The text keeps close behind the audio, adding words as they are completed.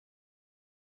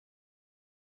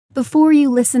Before you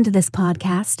listen to this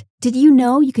podcast, did you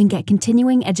know you can get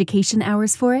continuing education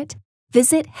hours for it?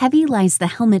 Visit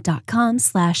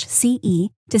heavyliesthehelmet.com/CE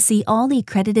to see all the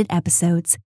accredited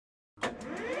episodes.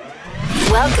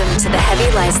 Welcome to the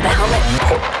Heavy Lies the Helmet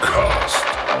podcast.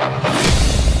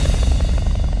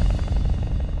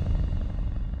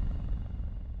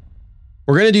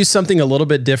 We're going to do something a little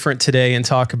bit different today and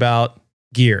talk about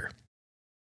gear.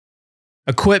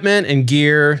 Equipment and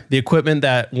gear, the equipment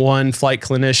that one flight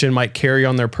clinician might carry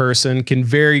on their person can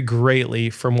vary greatly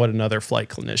from what another flight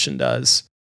clinician does.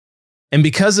 And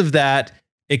because of that,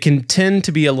 it can tend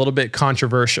to be a little bit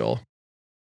controversial.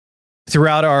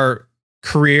 Throughout our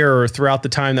career or throughout the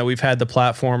time that we've had the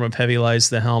platform of Heavy Lies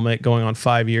the Helmet going on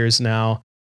 5 years now,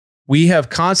 we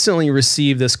have constantly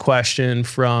received this question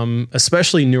from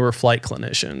especially newer flight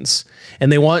clinicians.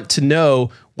 And they want to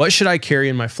know, what should I carry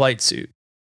in my flight suit?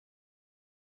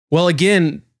 Well,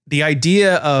 again, the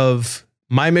idea of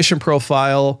my mission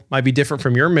profile might be different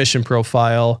from your mission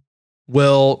profile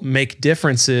will make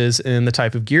differences in the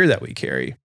type of gear that we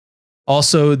carry.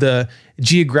 Also, the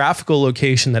geographical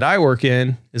location that I work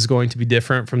in is going to be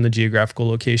different from the geographical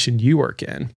location you work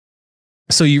in.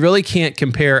 So you really can't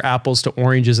compare apples to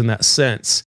oranges in that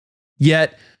sense.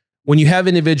 Yet, when you have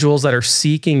individuals that are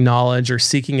seeking knowledge or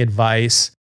seeking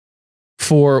advice,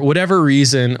 for whatever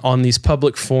reason, on these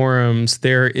public forums,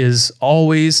 there is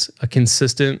always a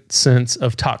consistent sense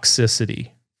of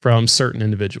toxicity from certain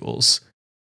individuals.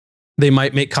 They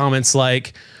might make comments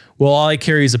like, well, all I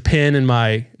carry is a pen and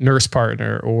my nurse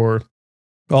partner, or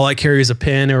all I carry is a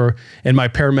pen and my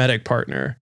paramedic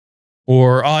partner,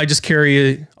 or all I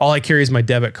carry is my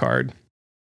debit card.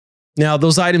 Now,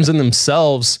 those items in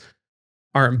themselves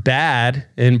aren't bad,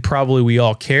 and probably we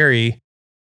all carry,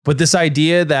 but this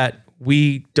idea that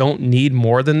we don't need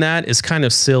more than that is kind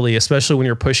of silly, especially when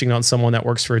you're pushing on someone that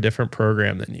works for a different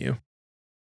program than you.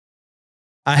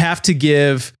 I have to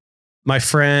give my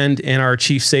friend and our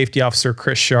Chief Safety Officer,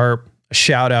 Chris Sharp, a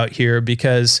shout out here,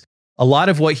 because a lot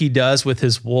of what he does with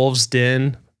his Wolves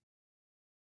Den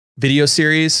video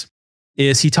series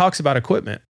is he talks about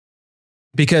equipment,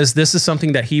 because this is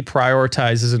something that he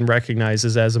prioritizes and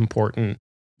recognizes as important.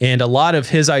 And a lot of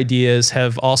his ideas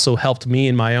have also helped me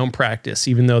in my own practice,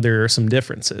 even though there are some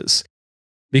differences.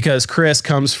 Because Chris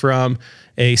comes from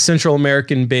a Central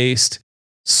American-based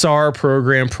SAR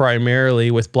program primarily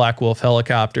with Black Wolf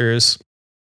helicopters.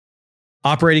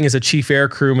 Operating as a chief air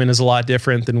crewman is a lot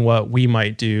different than what we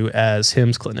might do as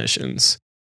HIMSS clinicians.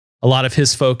 A lot of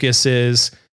his focus is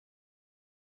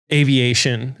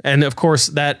aviation. And of course,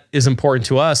 that is important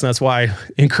to us. And that's why I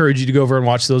encourage you to go over and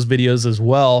watch those videos as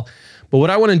well. But what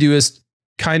I want to do is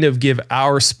kind of give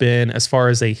our spin as far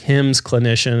as a HIMSS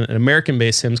clinician, an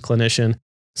American-based HIMSS clinician,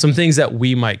 some things that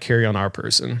we might carry on our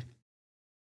person.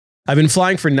 I've been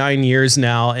flying for 9 years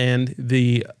now, and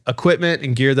the equipment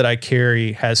and gear that I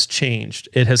carry has changed.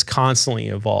 It has constantly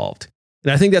evolved.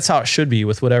 And I think that's how it should be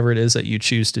with whatever it is that you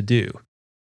choose to do.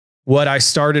 What I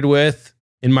started with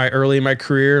early in my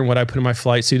career and what I put in my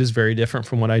flight suit is very different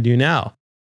from what I do now.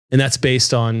 And that's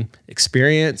based on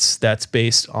experience. That's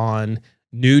based on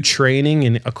new training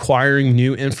and acquiring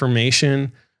new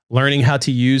information, learning how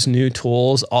to use new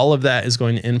tools. All of that is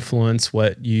going to influence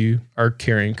what you are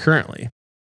carrying currently.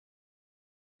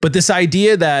 But this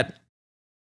idea that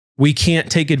we can't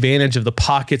take advantage of the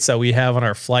pockets that we have on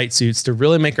our flight suits to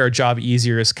really make our job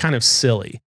easier is kind of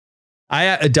silly. I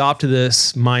adopted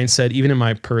this mindset even in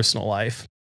my personal life.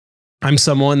 I'm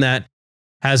someone that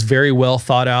has very well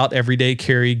thought out everyday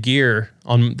carry gear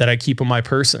that I keep on my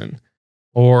person.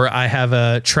 Or I have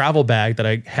a travel bag that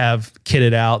I have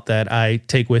kitted out that I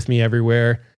take with me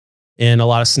everywhere in a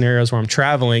lot of scenarios where I'm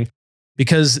traveling,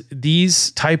 because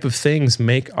these type of things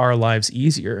make our lives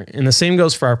easier. And the same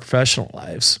goes for our professional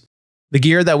lives. The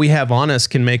gear that we have on us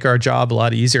can make our job a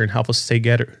lot easier and help us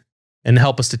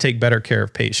to take better care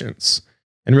of patients.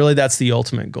 And really, that's the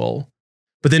ultimate goal.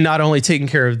 But then not only taking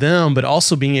care of them, but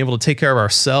also being able to take care of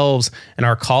ourselves and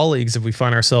our colleagues if we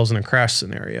find ourselves in a crash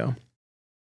scenario.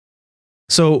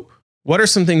 So what are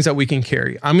some things that we can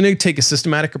carry? I'm going to take a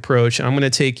systematic approach, and I'm going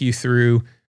to take you through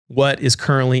what is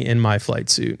currently in my flight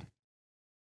suit.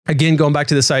 Again, going back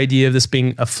to this idea of this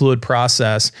being a fluid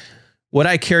process, what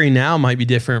I carry now might be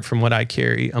different from what I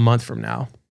carry a month from now.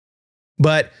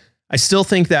 But I still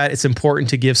think that it's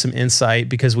important to give some insight,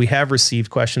 because we have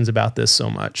received questions about this so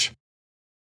much.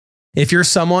 If you're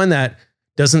someone that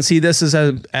doesn't see this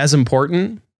as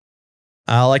important,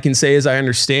 all I can say is I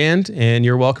understand, and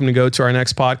you're welcome to go to our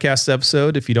next podcast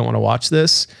episode if you don't want to watch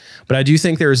this. But I do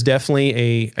think there is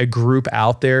definitely a group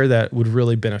out there that would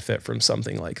really benefit from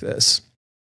something like this.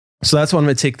 So that's what I'm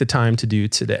going to take the time to do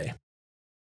today.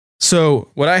 So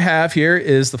what I have here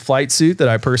is the flight suit that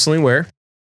I personally wear.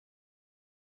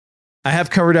 I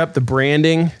have covered up the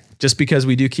branding just because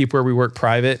we do keep where we work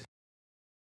private.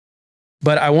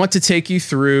 But I want to take you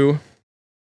through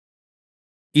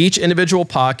each individual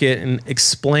pocket and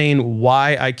explain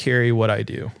why I carry what I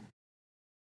do.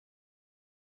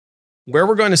 Where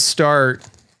we're going to start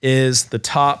is the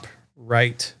top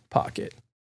right pocket.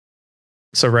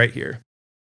 So right here.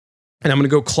 And I'm going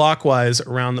to go clockwise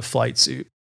around the flight suit.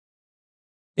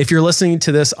 If you're listening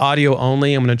to this audio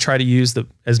only, I'm going to try to use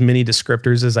as many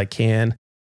descriptors as I can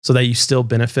so that you still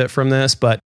benefit from this.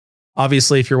 But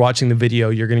obviously, if you're watching the video,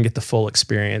 you're going to get the full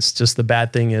experience. Just the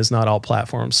bad thing is not all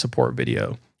platforms support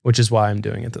video, which is why I'm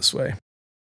doing it this way.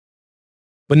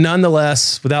 But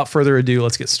nonetheless, without further ado,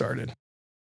 let's get started.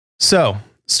 So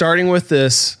starting with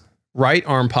this right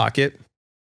arm pocket,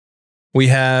 we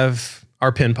have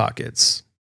our pen pockets.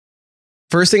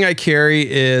 First thing I carry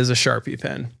is a Sharpie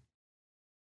pen.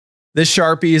 This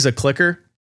Sharpie is a clicker.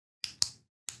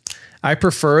 I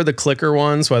prefer the clicker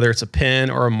ones, whether it's a pen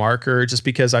or a marker, just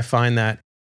because I find that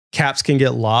caps can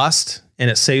get lost and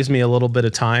it saves me a little bit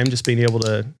of time just being able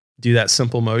to do that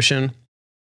simple motion.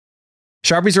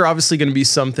 Sharpies are obviously going to be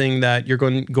something that you're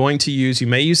going to use. You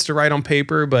may use to write on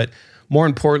paper, but more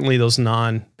importantly, those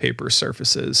non-paper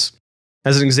surfaces.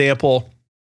 As an example,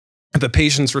 if a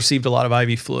patient's received a lot of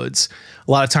IV fluids,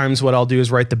 a lot of times what I'll do is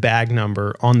write the bag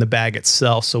number on the bag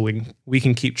itself so we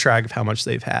can keep track of how much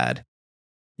they've had.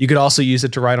 You could also use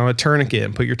it to write on a tourniquet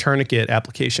and put your tourniquet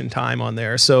application time on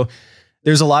there. So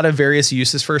there's a lot of various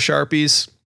uses for Sharpies.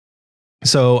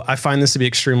 So I find this to be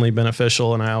extremely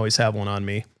beneficial and I always have one on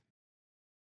me.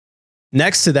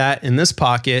 Next to that, in this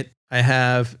pocket, I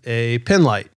have a pen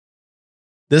light.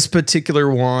 This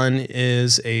particular one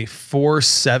is a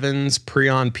Foursevens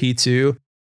Preon P2.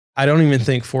 I don't even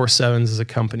think Foursevens is a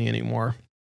company anymore,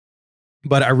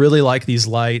 but I really like these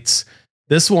lights.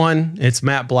 This one, it's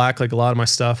matte black like a lot of my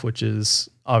stuff, which is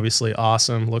obviously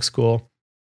awesome, looks cool.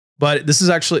 But this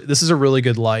is a really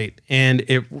good light and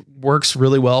it works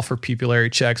really well for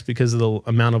pupillary checks because of the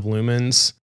amount of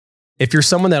lumens. If you're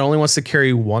someone that only wants to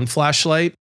carry one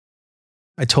flashlight,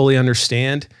 I totally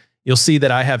understand. You'll see that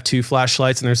I have two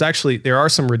flashlights and there are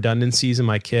some redundancies in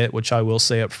my kit, which I will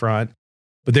say up front,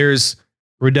 but there's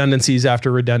redundancies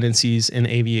after redundancies in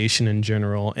aviation in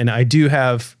general. And I do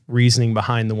have reasoning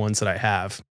behind the ones that I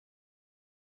have.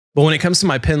 But when it comes to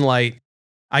my pen light,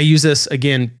 I use this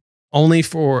again, only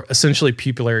for essentially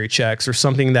pupillary checks or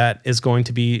something that is going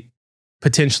to be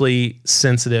potentially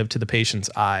sensitive to the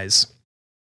patient's eyes.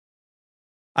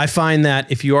 I find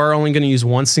that if you are only going to use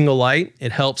one single light,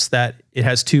 it helps that it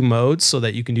has two modes so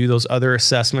that you can do those other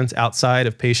assessments outside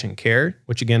of patient care,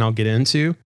 which again, I'll get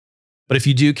into. But if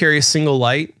you do carry a single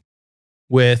light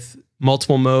with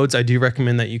multiple modes, I do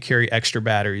recommend that you carry extra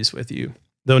batteries with you,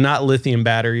 though not lithium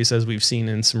batteries as we've seen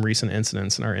in some recent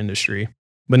incidents in our industry.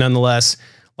 But nonetheless,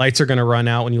 lights are going to run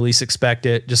out when you least expect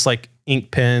it, just like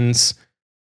ink pens.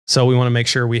 So we want to make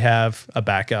sure we have a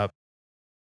backup.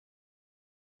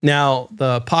 Now,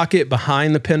 the pocket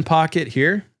behind the pen pocket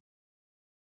here,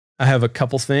 I have a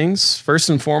couple things. First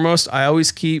and foremost, I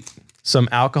always keep some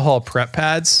alcohol prep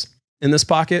pads in this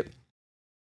pocket.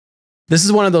 This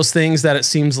is one of those things that it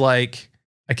seems like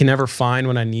I can never find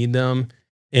when I need them.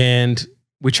 And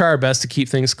we try our best to keep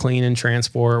things clean in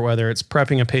transport, whether it's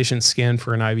prepping a patient's skin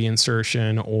for an IV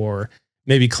insertion or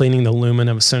maybe cleaning the lumen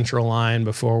of a central line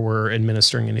before we're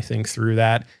administering anything through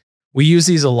that. We use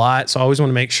these a lot, so I always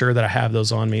want to make sure that I have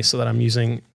those on me so that I'm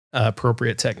using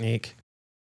appropriate technique.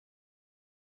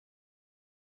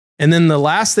 And then the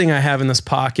last thing I have in this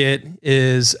pocket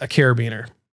is a carabiner.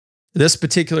 This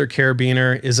particular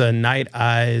carabiner is a Nite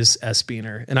Ize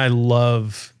S-biner, and I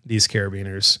love these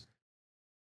carabiners.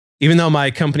 Even though my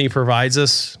company provides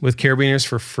us with carabiners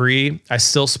for free, I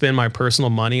still spend my personal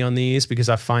money on these because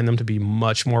I find them to be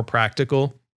much more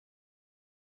practical.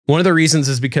 One of the reasons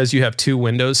is because you have two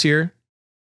windows here.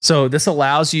 So this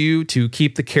allows you to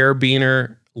keep the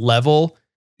carabiner level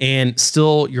and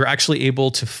still you're actually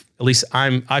able to, at least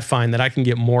I find that I can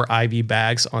get more IV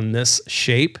bags on this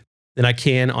shape than I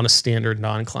can on a standard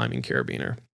non-climbing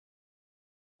carabiner.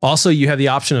 Also, you have the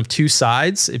option of two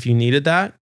sides if you needed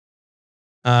that,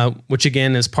 which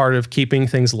again is part of keeping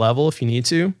things level if you need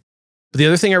to. But the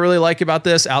other thing I really like about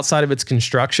this, outside of its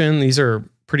construction, these are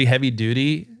pretty heavy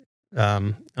duty.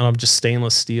 Just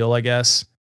stainless steel, I guess.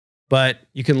 But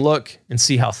you can look and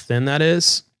see how thin that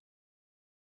is.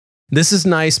 This is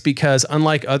nice because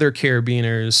unlike other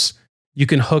carabiners, you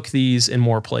can hook these in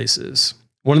more places.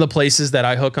 One of the places that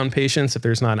I hook on patients, if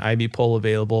there's not an IV pole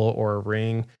available or a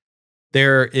ring,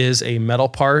 there is a metal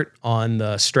part on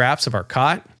the straps of our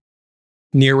cot.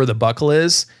 near where the buckle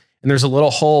is. And there's a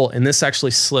little hole, and this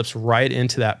actually slips right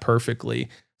into that perfectly.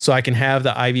 So I can have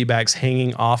the IV bags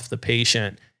hanging off the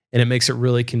patient, and it makes it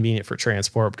really convenient for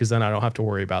transport because then I don't have to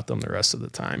worry about them the rest of the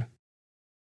time.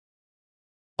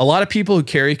 A lot of people who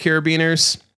carry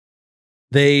carabiners,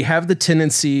 they have the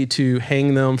tendency to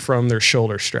hang them from their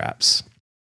shoulder straps.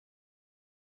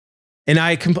 And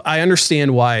I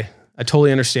understand why. I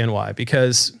totally understand why,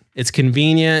 because it's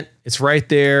convenient. It's right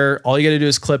there. All you got to do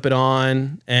is clip it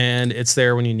on, and it's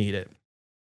there when you need it.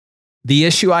 The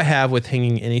issue I have with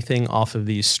hanging anything off of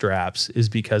these straps is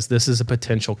because this is a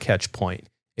potential catch point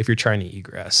if you're trying to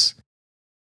egress.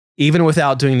 Even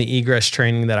without doing the egress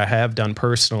training that I have done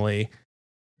personally,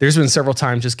 there's been several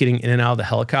times just getting in and out of the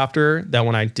helicopter that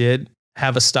when I did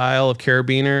have a style of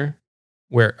carabiner,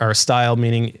 or style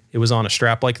meaning it was on a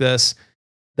strap like this,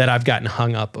 that I've gotten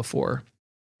hung up before.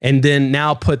 And then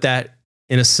now put that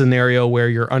in a scenario where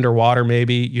you're underwater,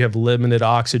 maybe you have limited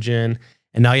oxygen,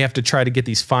 and now you have to try to get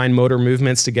these fine motor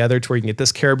movements together to where you can get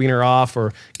this carabiner off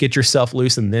or get yourself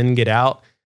loose and then get out.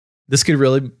 This could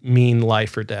really mean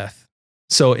life or death.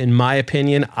 So in my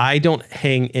opinion, I don't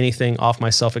hang anything off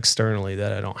myself externally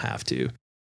that I don't have to.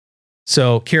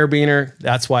 So carabiner,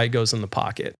 that's why it goes in the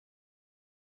pocket.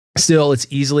 Still, it's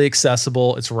easily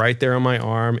accessible. It's right there on my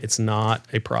arm. It's not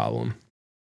a problem.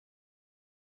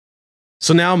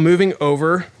 So now moving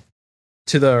over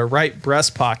to the right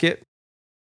breast pocket.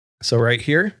 So right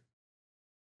here,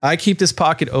 I keep this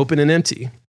pocket open and empty.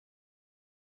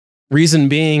 Reason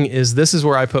being is this is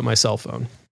where I put my cell phone.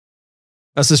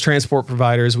 Us as transport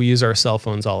providers, we use our cell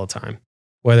phones all the time,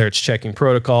 whether it's checking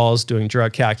protocols, doing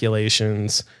drug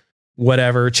calculations,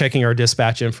 whatever, checking our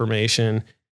dispatch information.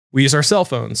 We use our cell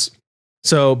phones.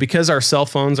 So because our cell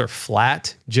phones are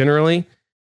flat generally,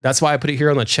 that's why I put it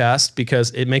here on the chest, because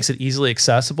it makes it easily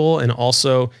accessible. And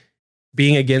also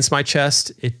being against my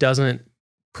chest, it doesn't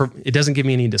give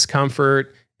me any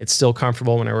discomfort. It's still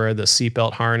comfortable when I wear the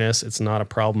seatbelt harness. It's not a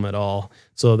problem at all.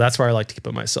 So that's where I like to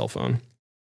keep my cell phone.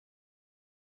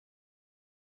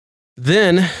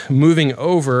 Then moving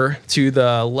over to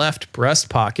the left breast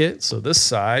pocket, so this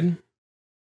side,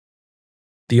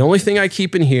 the only thing I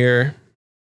keep in here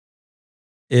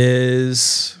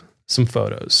is some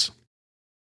photos.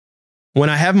 When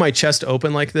I have my chest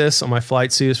open like this on my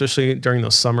flight suit, especially during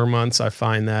those summer months, I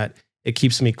find that it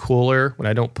keeps me cooler when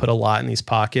I don't put a lot in these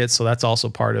pockets. So that's also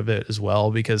part of it as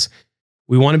well, because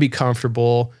we want to be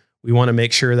comfortable. We want to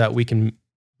make sure that we can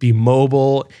be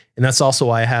mobile. And that's also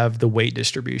why I have the weight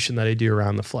distribution that I do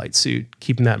around the flight suit,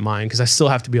 keeping that in mind, because I still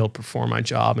have to be able to perform my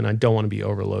job and I don't want to be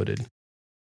overloaded.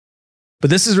 But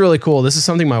this is really cool. This is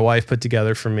something my wife put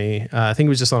together for me. I think it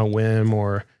was just on a whim,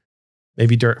 or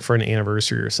maybe for an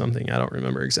anniversary or something. I don't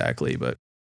remember exactly, but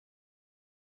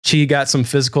she got some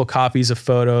physical copies of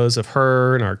photos of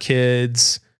her and our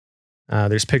kids.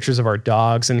 There's pictures of our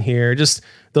dogs in here. Just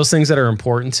those things that are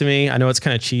important to me. I know it's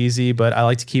kind of cheesy, but I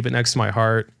like to keep it next to my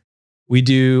heart. We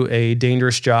do a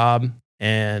dangerous job,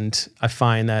 and I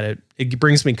find that it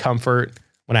brings me comfort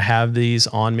when I have these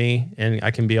on me, and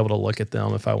I can be able to look at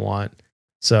them if I want.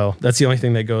 So that's the only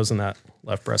thing that goes in that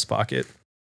left breast pocket.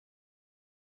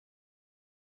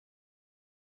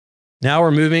 Now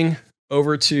we're moving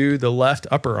over to the left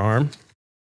upper arm.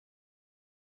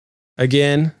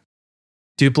 Again,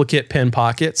 duplicate pen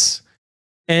pockets.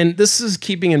 And this is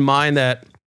keeping in mind that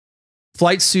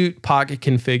flight suit pocket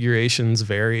configurations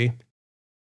vary.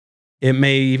 It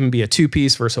may even be a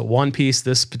 2-piece versus a 1-piece.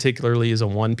 This particularly is a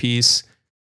 1-piece.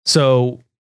 So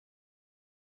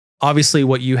obviously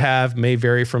what you have may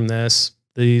vary from this.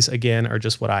 These, again, are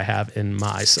just what I have in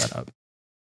my setup.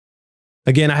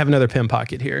 Again, I have another pen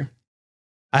pocket here.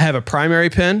 I have a primary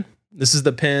pen. This is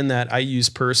the pen that I use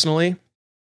personally.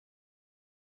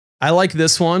 I like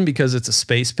this one because it's a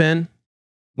space pen,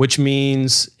 which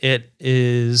means it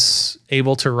is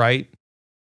able to write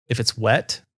if it's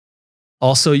wet.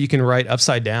 Also, you can write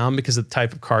upside down because of the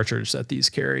type of cartridge that these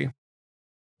carry.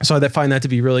 So I find that to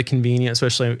be really convenient,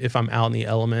 especially if I'm out in the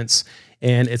elements.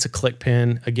 And it's a click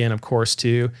pen, again, of course,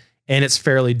 too. And it's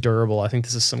fairly durable. I think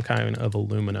this is some kind of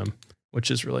aluminum, which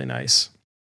is really nice.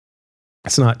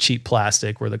 It's not cheap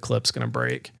plastic where the clip's going to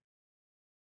break.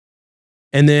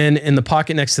 And then in the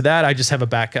pocket next to that, I just have a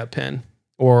backup pen,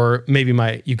 or maybe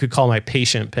you could call my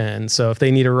patient pen. So if they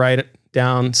need to write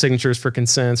down signatures for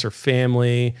consents or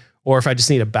family, or if I just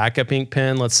need a backup ink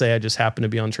pen, let's say I just happen to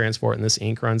be on transport and this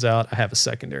ink runs out, I have a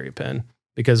secondary pen,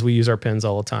 because we use our pens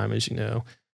all the time, as you know,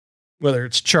 whether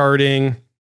it's charting,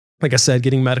 like I said,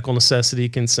 getting medical necessity,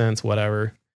 consents,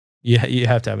 whatever. You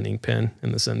have to have an ink pen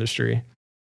in this industry.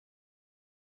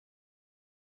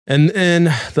 And in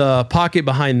the pocket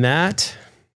behind that,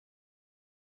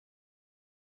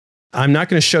 I'm not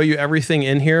going to show you everything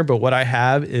in here, but what I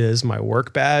have is my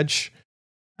work badge.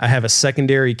 I have a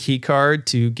secondary key card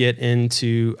to get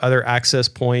into other access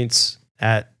points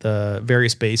at the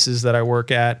various bases that I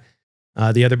work at.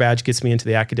 The other badge gets me into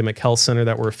the academic health center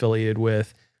that we're affiliated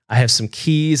with. I have some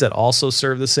keys that also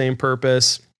serve the same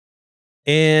purpose.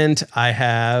 And I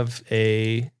have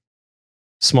a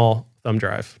small thumb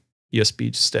drive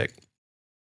USB stick.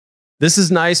 This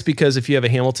is nice because if you have a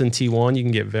Hamilton T1, you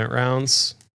can get vent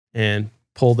rounds and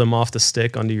pull them off the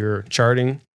stick onto your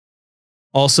charting.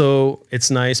 Also,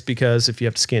 it's nice because if you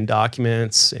have to scan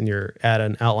documents and you're at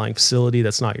an outlying facility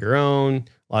that's not your own,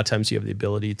 a lot of times you have the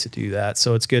ability to do that.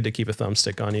 So it's good to keep a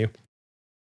thumbstick on you.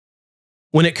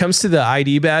 When it comes to the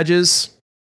ID badges,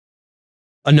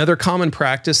 another common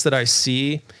practice that I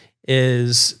see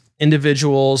is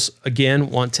individuals,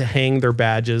 again, want to hang their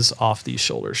badges off these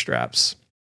shoulder straps.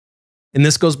 And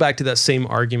this goes back to that same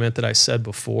argument that I said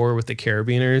before with the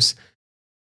carabiners.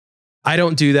 I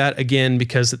don't do that, again,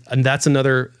 because that's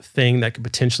another thing that could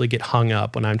potentially get hung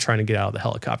up when I'm trying to get out of the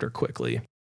helicopter quickly.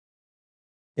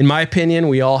 In my opinion,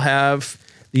 we all have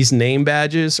these name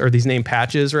badges, or these name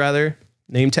patches rather,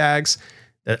 name tags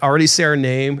that already say our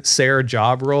name, say our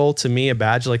job role. To me, a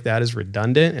badge like that is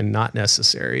redundant and not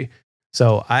necessary.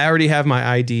 So I already have my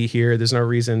ID here. There's no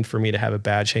reason for me to have a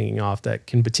badge hanging off that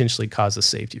can potentially cause a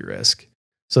safety risk.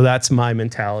 So that's my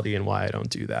mentality and why I don't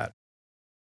do that.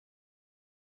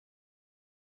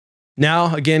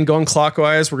 Now, again, going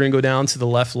clockwise, we're going to go down to the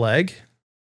left leg.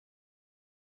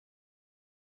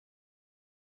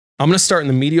 I'm going to start in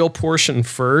the medial portion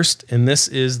first, and this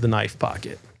is the knife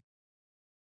pocket.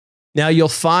 Now, you'll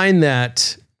find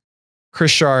that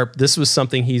Chris Sharp, this was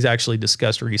something he's actually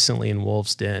discussed recently in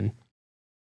Wolf's Den.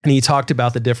 And he talked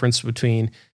about the difference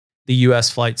between the US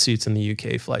flight suits and the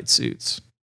UK flight suits.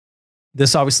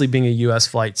 This obviously being a US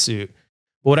flight suit.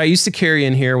 But what I used to carry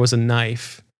in here was a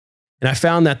knife. And I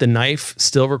found that the knife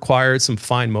still required some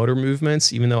fine motor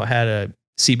movements, even though it had a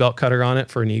seatbelt cutter on it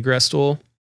for an egress tool.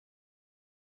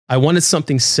 I wanted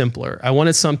something simpler. I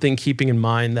wanted something keeping in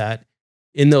mind that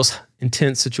in those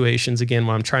intense situations, again,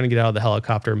 when I'm trying to get out of the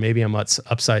helicopter, maybe I'm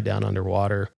upside down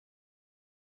underwater.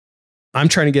 I'm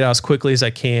trying to get out as quickly as I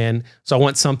can. So I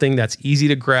want something that's easy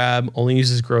to grab, only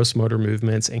uses gross motor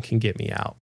movements, and can get me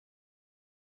out.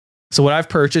 So what I've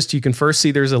purchased, you can first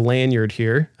see there's a lanyard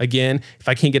here. Again, if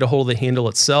I can't get a hold of the handle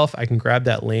itself, I can grab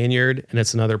that lanyard, and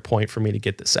it's another point for me to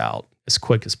get this out as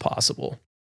quick as possible.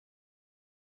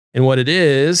 And what it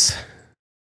is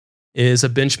a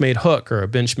Benchmade hook or a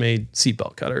Benchmade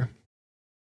seatbelt cutter.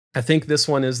 I think this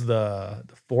one is the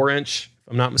 4-inch,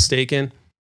 if I'm not mistaken.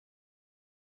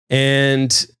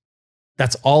 And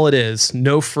that's all it is.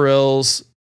 No frills.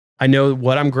 I know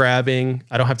what I'm grabbing.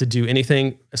 I don't have to do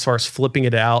anything as far as flipping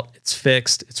it out. It's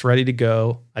fixed. It's ready to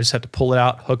go. I just have to pull it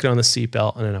out, hook it on the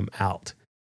seatbelt, and then I'm out.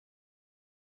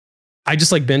 I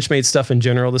just like Benchmade stuff in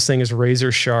general. This thing is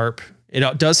razor sharp.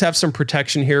 It does have some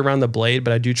protection here around the blade,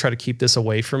 but I do try to keep this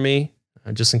away from me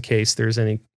just in case there's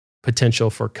any potential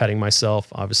for cutting myself.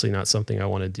 Obviously not something I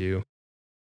want to do.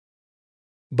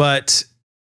 But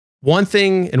one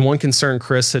thing and one concern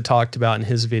Chris had talked about in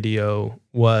his video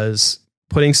was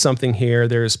putting something here.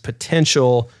 There's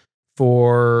potential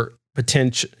for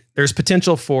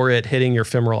it hitting your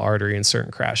femoral artery in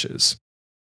certain crashes.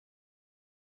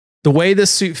 The way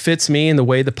this suit fits me and the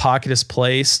way the pocket is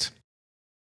placed,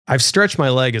 I've stretched my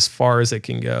leg as far as it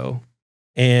can go,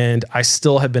 and I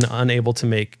still have been unable to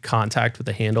make contact with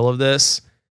the handle of this.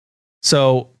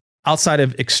 So outside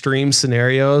of extreme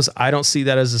scenarios, I don't see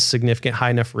that as a significant high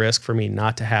enough risk for me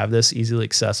not to have this easily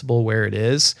accessible where it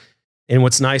is. And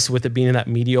what's nice with it being in that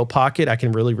medial pocket, I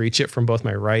can really reach it from both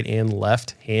my right and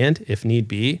left hand if need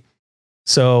be.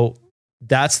 So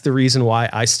that's the reason why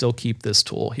I still keep this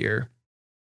tool here.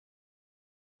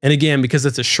 And again, because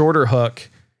it's a shorter hook,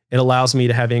 it allows me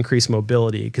to have increased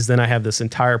mobility, because then I have this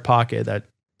entire pocket that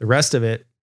the rest of it,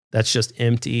 that's just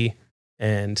empty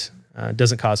and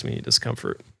doesn't cause me any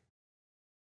discomfort.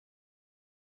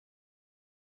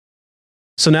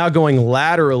 So now going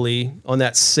laterally on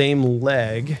that same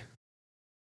leg,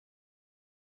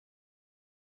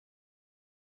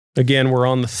 again, we're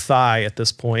on the thigh at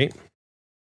this point.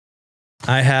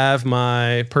 I have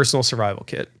my personal survival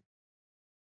kit.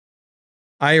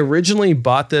 I originally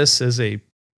bought this as a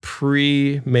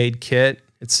pre-made kit.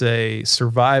 It's a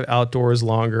Survive Outdoors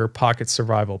Longer Pocket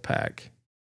Survival Pack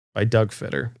by Doug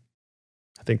Fitter.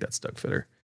 I think that's Doug Fitter.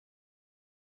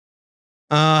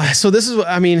 So this is,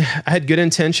 I had good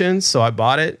intentions, so I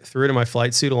bought it, threw it in my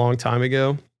flight suit a long time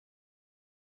ago.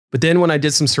 But then when I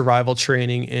did some survival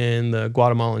training in the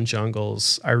Guatemalan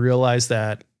jungles, I realized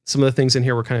that some of the things in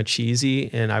here were kind of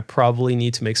cheesy and I probably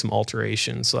need to make some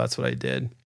alterations. So that's what I did.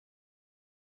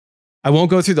 I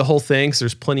won't go through the whole thing because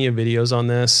there's plenty of videos on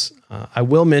this. I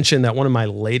will mention that one of my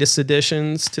latest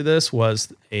additions to this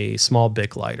was a small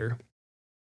Bic lighter.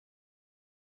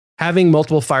 Having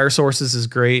multiple fire sources is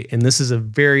great, and this is a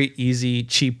very easy,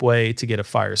 cheap way to get a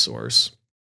fire source.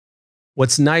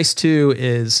 What's nice too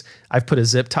is I've put a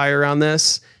zip tie around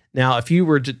this. Now, if you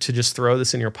were to just throw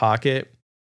this in your pocket,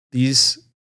 these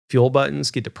fuel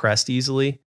buttons get depressed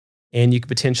easily, and you could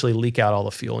potentially leak out all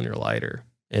the fuel in your lighter,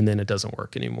 and then it doesn't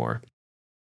work anymore.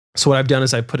 So what I've done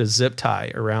is I put a zip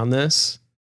tie around this.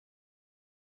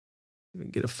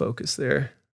 Get a focus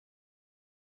there.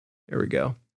 There we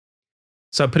go.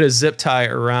 So I put a zip tie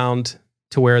around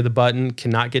to where the button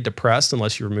cannot get depressed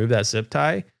unless you remove that zip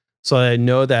tie. So I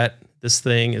know that this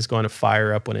thing is going to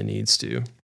fire up when it needs to.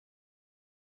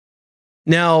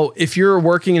 Now, if you're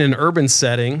working in an urban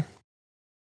setting,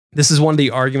 this is one of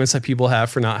the arguments that people have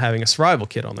for not having a survival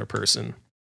kit on their person.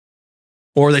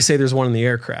 Or they say there's one in the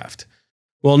aircraft.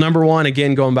 Well, number one,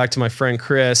 again, going back to my friend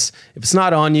Chris, if it's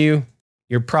not on you,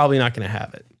 you're probably not going to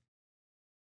have it.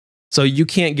 So you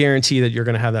can't guarantee that you're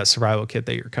going to have that survival kit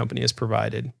that your company has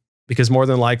provided, because more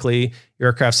than likely your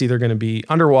aircraft's either going to be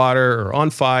underwater or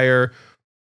on fire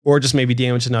or just maybe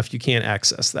damaged enough you can't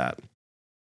access that.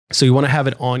 So you want to have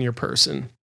it on your person.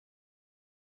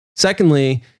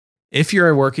 Secondly, if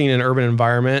you're working in an urban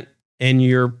environment and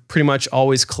you're pretty much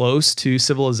always close to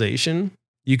civilization,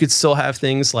 you could still have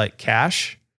things like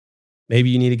cash. Maybe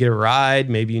you need to get a ride.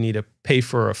 Maybe you need to pay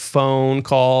for a phone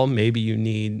call. Maybe you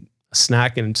need a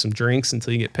snack and some drinks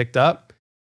until you get picked up.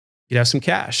 You'd have some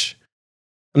cash.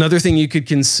 Another thing you could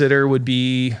consider would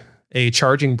be a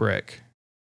charging brick.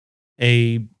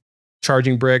 A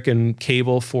charging brick and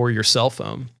cable for your cell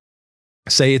phone.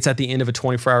 Say it's at the end of a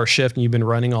 24-hour shift and you've been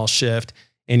running all shift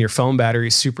and your phone battery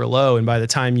is super low, and by the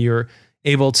time you're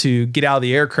able to get out of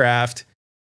the aircraft,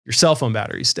 your cell phone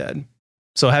battery is dead.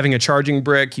 So having a charging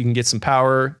brick, you can get some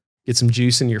power, get some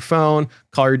juice in your phone,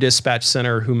 call your dispatch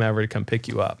center or whomever to come pick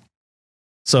you up.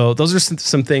 So those are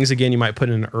some things, again, you might put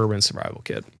in an urban survival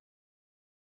kit.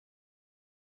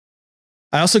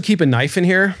 I also keep a knife in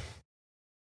here.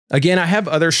 Again, I have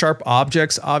other sharp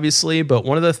objects, obviously, but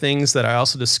one of the things that I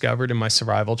also discovered in my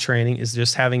survival training is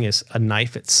just having a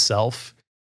knife itself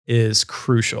is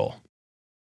crucial.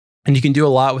 And you can do a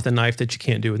lot with a knife that you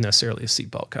can't do with necessarily a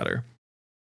seatbelt cutter.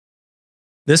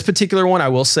 This particular one, I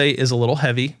will say, is a little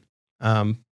heavy.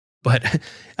 But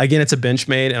again, it's a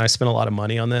Benchmade, and I spent a lot of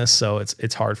money on this, so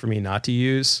it's hard for me not to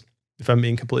use, if I'm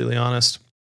being completely honest.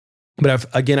 But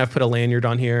I've put a lanyard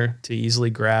on here to easily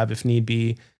grab if need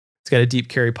be. It's got a deep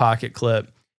carry pocket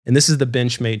clip, and this is the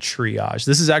Benchmade Triage.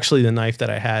 This is actually the knife that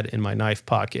I had in my knife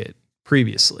pocket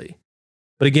previously.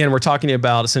 But again, we're talking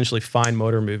about essentially fine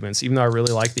motor movements. Even though I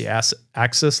really like the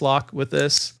axis lock with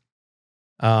this,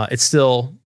 it's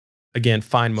still, again,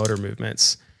 fine motor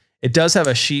movements. It does have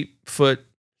a sheep's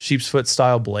foot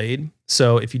style blade.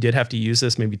 So if you did have to use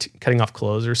this, maybe cutting off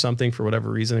clothes or something for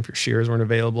whatever reason, if your shears weren't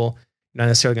available, you're not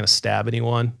necessarily going to stab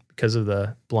anyone because of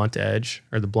the blunt edge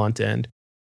or the blunt end.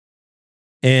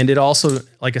 And it also,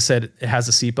 like I said, it has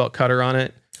a seatbelt cutter on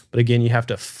it. But again, you have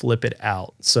to flip it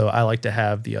out. So I like to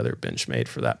have the other Benchmade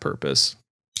for that purpose.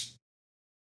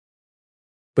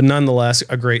 But nonetheless,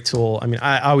 a great tool. I mean,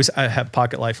 I have a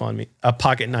pocket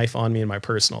knife on me in my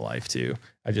personal life too.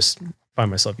 I just find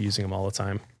myself using them all the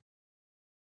time.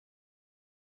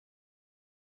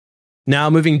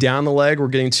 Now moving down the leg, we're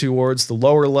getting towards the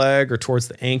lower leg or towards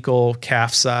the ankle,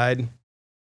 calf side.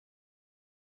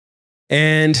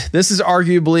 And this is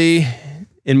arguably,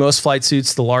 in most flight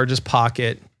suits, the largest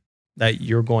pocket that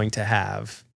you're going to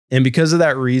have. And because of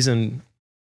that reason,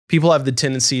 people have the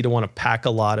tendency to want to pack a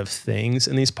lot of things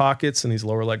in these pockets, in these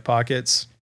lower leg pockets.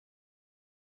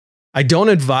 I don't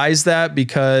advise that,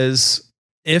 because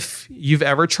if you've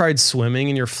ever tried swimming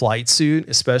in your flight suit,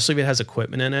 especially if it has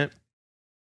equipment in it,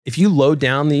 if you load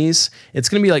down these, it's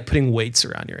going to be like putting weights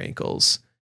around your ankles.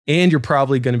 And you're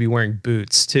probably going to be wearing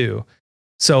boots too.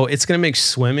 So it's going to make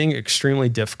swimming extremely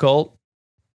difficult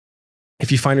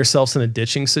if you find yourselves in a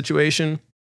ditching situation.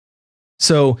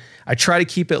 So I try to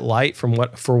keep it light for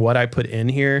what I put in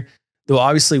here. Though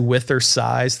obviously with their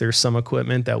size, there's some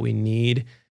equipment that we need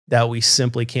that we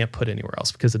simply can't put anywhere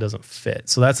else because it doesn't fit.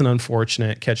 So that's an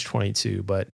unfortunate catch-22.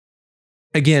 But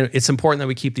again, it's important that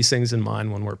we keep these things in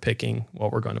mind when we're picking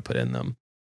what we're going to put in them.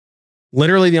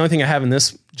 Literally the only thing I have in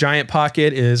this giant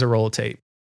pocket is a roll of tape.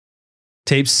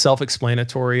 Tape's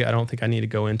self-explanatory. I don't think I need to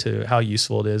go into how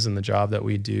useful it is in the job that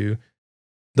we do.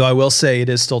 Though I will say it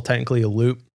is still technically a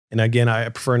loop. And again, I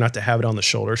prefer not to have it on the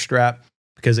shoulder strap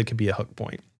because it could be a hook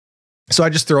point. So I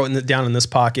just throw it down in this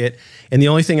pocket. And the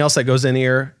only thing else that goes in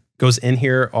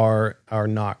here are our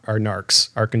NARCs,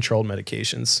 our controlled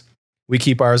medications. We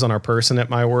keep ours on our person at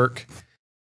my work.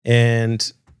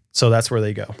 And so that's where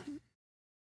they go.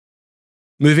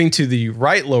 Moving to the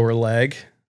right lower leg,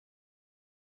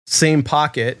 same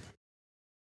pocket.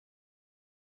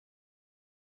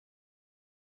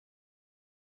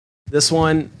 This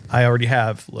one I already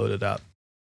have loaded up.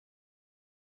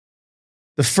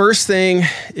 The first thing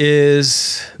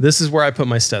is, this is where I put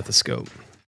my stethoscope.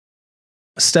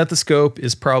 A stethoscope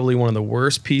is probably one of the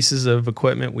worst pieces of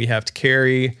equipment we have to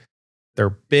carry. They're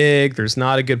big. There's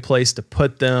not a good place to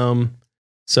put them.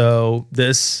 So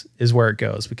this is where it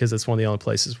goes because it's one of the only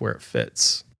places where it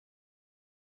fits.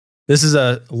 This is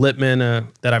a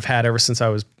Littmann that I've had ever since I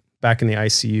was back in the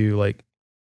ICU, like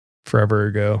forever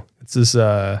ago. It's this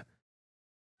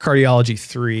Cardiology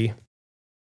 3.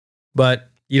 But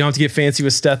you don't have to get fancy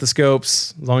with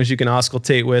stethoscopes as long as you can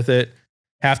auscultate with it.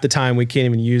 Half the time we can't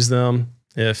even use them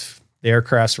if the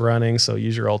aircraft's running. So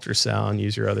use your ultrasound,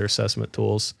 use your other assessment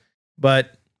tools.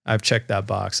 But I've checked that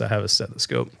box. I have a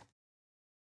stethoscope.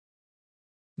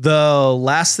 The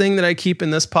last thing that I keep in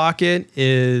this pocket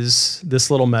is this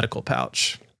little medical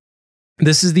pouch.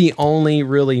 This is the only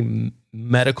really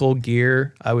medical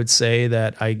gear, I would say,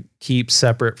 that I keep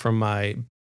separate from my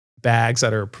bags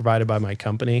that are provided by my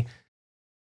company.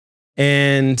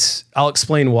 And I'll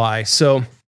explain why. So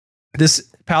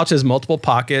this pouch has multiple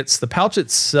pockets. The pouch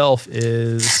itself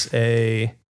is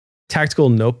a tactical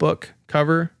notebook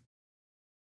cover,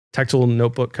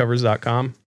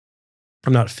 tacticalnotebookcovers.com.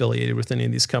 I'm not affiliated with any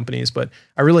of these companies, but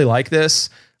I really like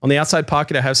this. On the outside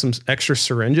pocket, I have some extra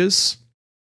syringes.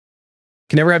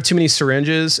 Can never have too many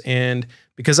syringes. And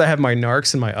because I have my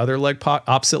NARCs in my other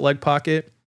opposite leg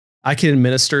pocket, I can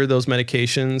administer those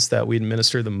medications that we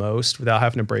administer the most without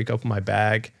having to break open my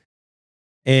bag.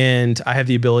 And I have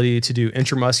the ability to do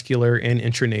intramuscular and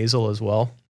intranasal as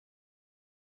well.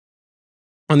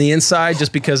 On the inside,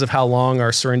 just because of how long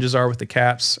our syringes are with the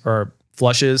caps or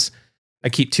flushes, I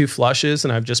keep 2 flushes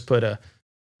and I've just put a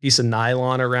piece of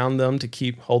nylon around them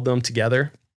to hold them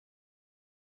together.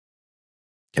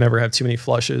 Can never have too many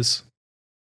flushes.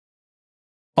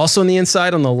 Also on the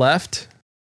inside on the left,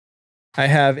 I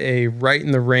have a Right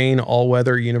in the Rain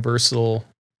all-weather universal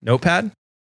notepad.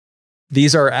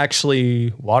 These are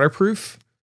actually waterproof.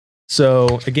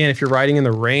 So again, if you're riding in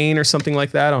the rain or something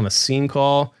like that on a scene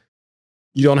call,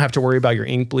 you don't have to worry about your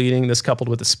ink bleeding. This coupled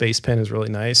with a space pen is really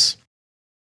nice.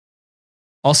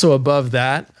 Also above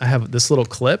that, I have this little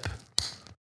clip.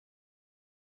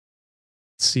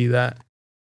 See that?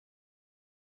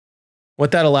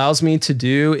 What that allows me to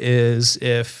do is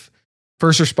if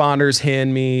first responders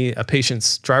hand me a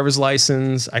patient's driver's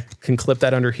license, I can clip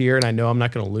that under here and I know I'm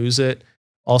not going to lose it.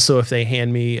 Also, if they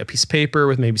hand me a piece of paper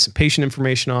with maybe some patient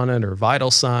information on it or vital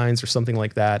signs or something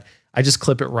like that, I just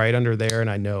clip it right under there and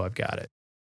I know I've got it.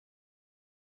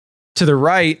 To the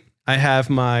right, I have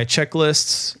my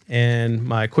checklists and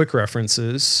my quick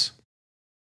references.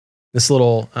 This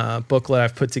little booklet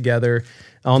I've put together.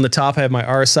 On the top, I have my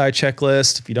RSI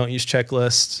checklist. If you don't use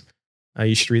checklists,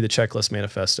 you should read the Checklist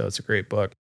Manifesto. It's a great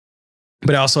book.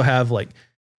 But I also have like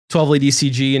 12-lead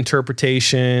ECG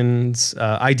interpretations,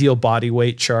 ideal body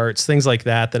weight charts, things like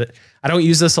that. I don't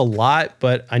use this a lot,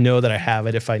 but I know that I have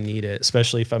it if I need it,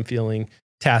 especially if I'm feeling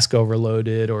task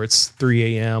overloaded or it's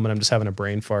 3 a.m. and I'm just having a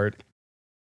brain fart.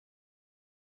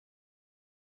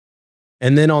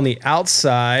 And then on the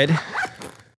outside,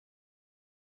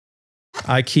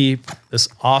 I keep this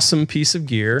awesome piece of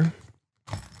gear.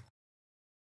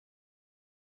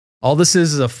 All this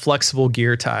is a flexible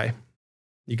gear tie.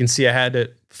 You can see I had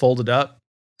it folded up,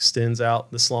 extends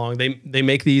out this long. They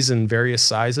make these in various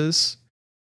sizes,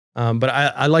 but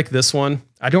I like this one.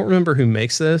 I don't remember who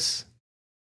makes this.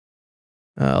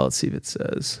 Let's see if it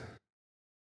says.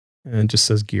 And it just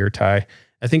says gear tie.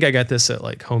 I think I got this at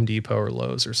like Home Depot or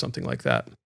Lowe's or something like that.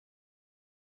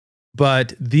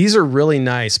 But these are really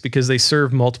nice because they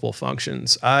serve multiple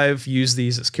functions. I've used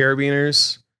these as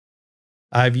carabiners.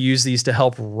 I've used these to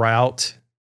help route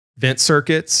vent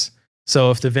circuits. So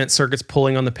if the vent circuit's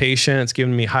pulling on the patient, it's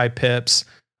giving me high pips.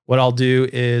 What I'll do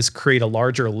is create a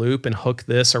larger loop and hook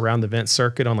this around the vent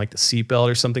circuit on like the seatbelt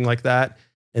or something like that.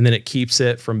 And then it keeps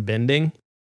it from bending.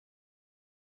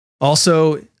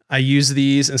 Also, I use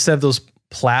these instead of those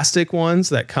plastic ones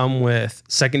that come with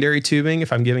secondary tubing.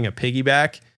 If I'm giving a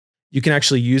piggyback, you can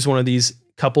actually use one of these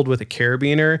coupled with a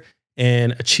carabiner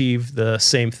and achieve the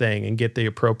same thing and get the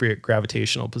appropriate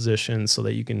gravitational position so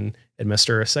that you can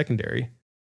administer a secondary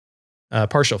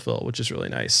partial fill, which is really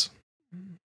nice.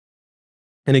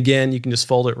 And again, you can just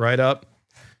fold it right up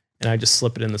and I just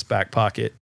slip it in this back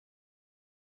pocket.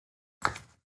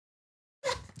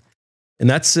 And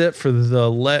that's it for the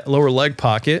lower leg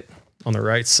pocket on the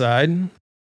right side.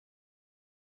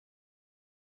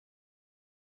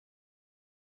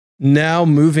 Now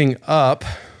moving up,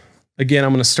 again,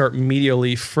 I'm going to start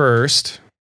medially first.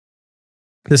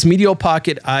 This medial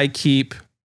pocket I keep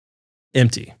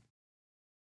empty.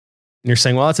 And you're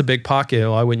saying, well, that's a big pocket.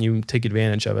 Why wouldn't you take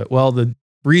advantage of it? Well, the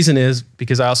reason is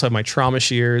because I also have my trauma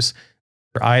shears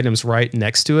or items right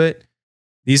next to it.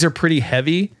 These are pretty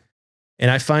heavy. And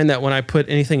I find that when I put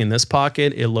anything in this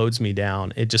pocket, it loads me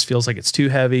down. It just feels like it's too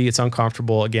heavy. It's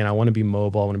uncomfortable. Again, I want to be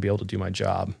mobile. I want to be able to do my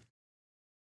job.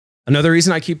 Another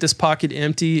reason I keep this pocket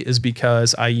empty is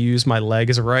because I use my leg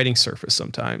as a writing surface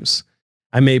sometimes.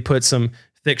 I may put some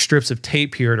thick strips of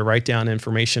tape here to write down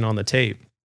information on the tape.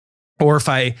 Or if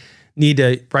I need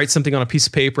to write something on a piece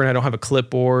of paper and I don't have a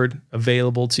clipboard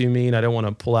available to me and I don't want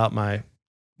to pull out my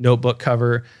notebook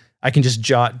cover, I can just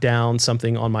jot down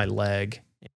something on my leg.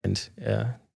 And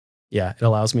yeah, it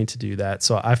allows me to do that.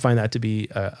 So I find that to be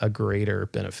a greater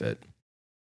benefit.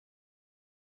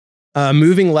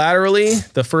 Moving laterally,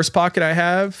 the first pocket I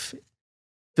have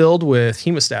filled with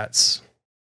hemostats.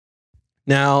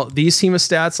 Now, these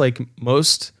hemostats, like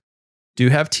most, do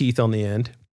have teeth on the end.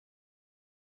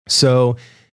 So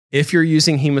if you're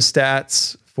using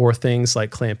hemostats for things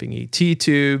like clamping ET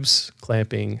tubes,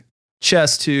 clamping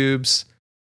chest tubes,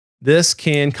 this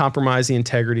can compromise the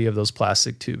integrity of those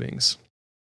plastic tubings.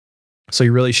 So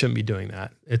you really shouldn't be doing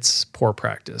that. It's poor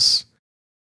practice.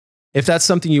 If that's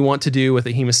something you want to do with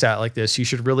a hemostat like this, you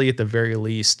should really at the very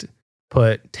least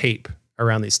put tape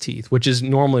around these teeth, which is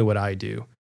normally what I do.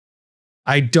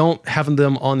 I don't have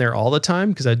them on there all the time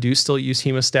because I do still use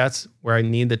hemostats where I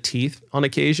need the teeth on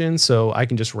occasion. So I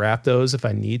can just wrap those if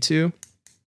I need to.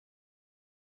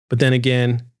 But then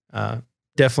again,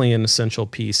 definitely an essential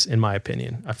piece in my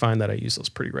opinion. I find that I use those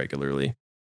pretty regularly.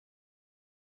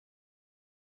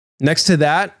 Next to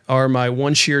that are my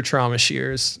One Shear trauma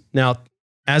shears. Now,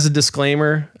 as a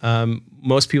disclaimer,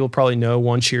 most people probably know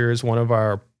One Shear is one of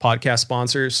our podcast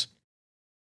sponsors.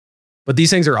 But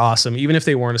these things are awesome. Even if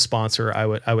they weren't a sponsor, I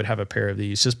would have a pair of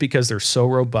these just because they're so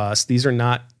robust. These are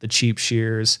not the cheap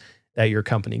shears that your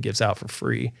company gives out for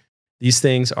free. These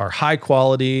things are high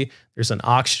quality. There's an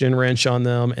oxygen wrench on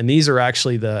them. And these are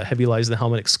actually the Heavy Lies the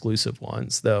Helmet exclusive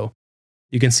ones, though.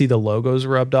 You can see the logos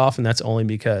rubbed off, and that's only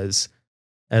because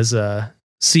as a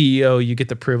CEO, you get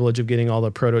the privilege of getting all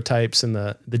the prototypes and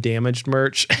the damaged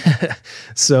merch.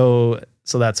 So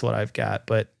that's what I've got.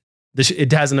 But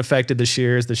it hasn't affected the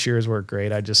shears. The shears work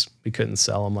great. We couldn't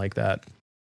sell them like that.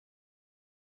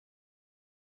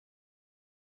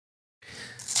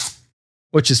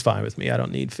 Which is fine with me. I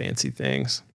don't need fancy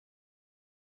things.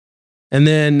 And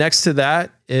then next to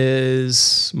that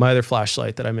is my other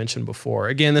flashlight that I mentioned before.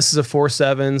 Again, this is a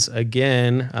Foursevens.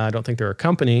 Again, I don't think they're a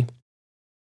company,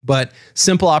 but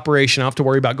simple operation. I don't have to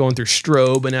worry about going through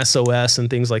strobe and SOS and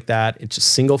things like that. It's just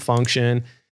single function.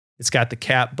 It's got the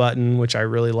cap button, which I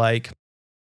really like.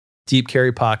 Deep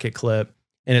carry pocket clip.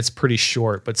 And it's pretty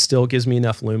short, but still gives me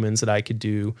enough lumens that I could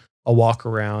do a walk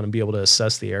around and be able to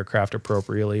assess the aircraft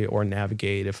appropriately or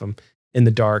navigate if I'm in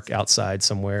the dark outside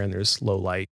somewhere and there's low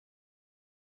light.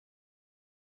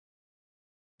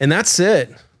 And that's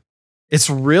it.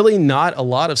 It's really not a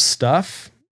lot of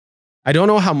stuff. I don't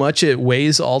know how much it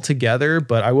weighs altogether,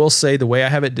 but I will say the way I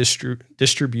have it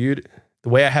distributed,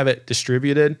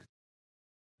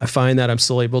 I find that I'm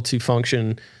still able to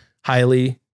function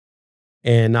highly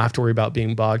and not have to worry about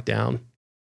being bogged down.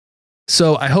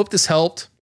 So I hope this helped.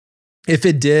 If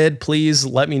it did, please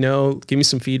let me know. Give me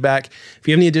some feedback. If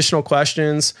you have any additional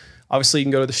questions, obviously you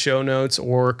can go to the show notes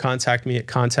or contact me at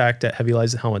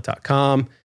contact@heavyliesthehelmet.com.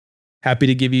 Happy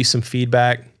to give you some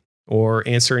feedback or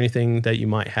answer anything that you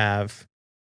might have.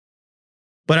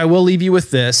 But I will leave you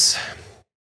with this.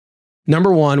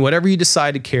 Number one, whatever you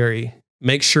decide to carry,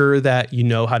 make sure that you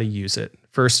know how to use it,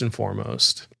 first and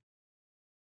foremost.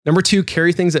 Number two,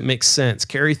 carry things that make sense.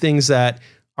 Carry things that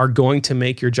are going to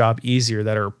make your job easier,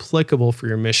 that are applicable for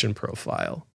your mission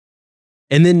profile.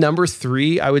 And then number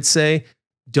three, I would say,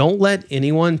 don't let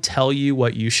anyone tell you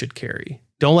what you should carry.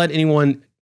 Don't let anyone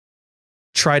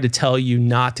try to tell you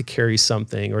not to carry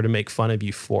something or to make fun of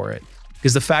you for it.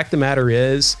 Because the fact of the matter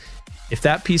is, if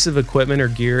that piece of equipment or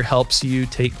gear helps you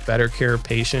take better care of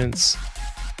patients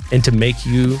and to make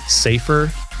you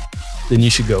safer, then you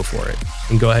should go for it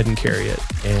and go ahead and carry it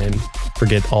and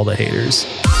forget all the haters.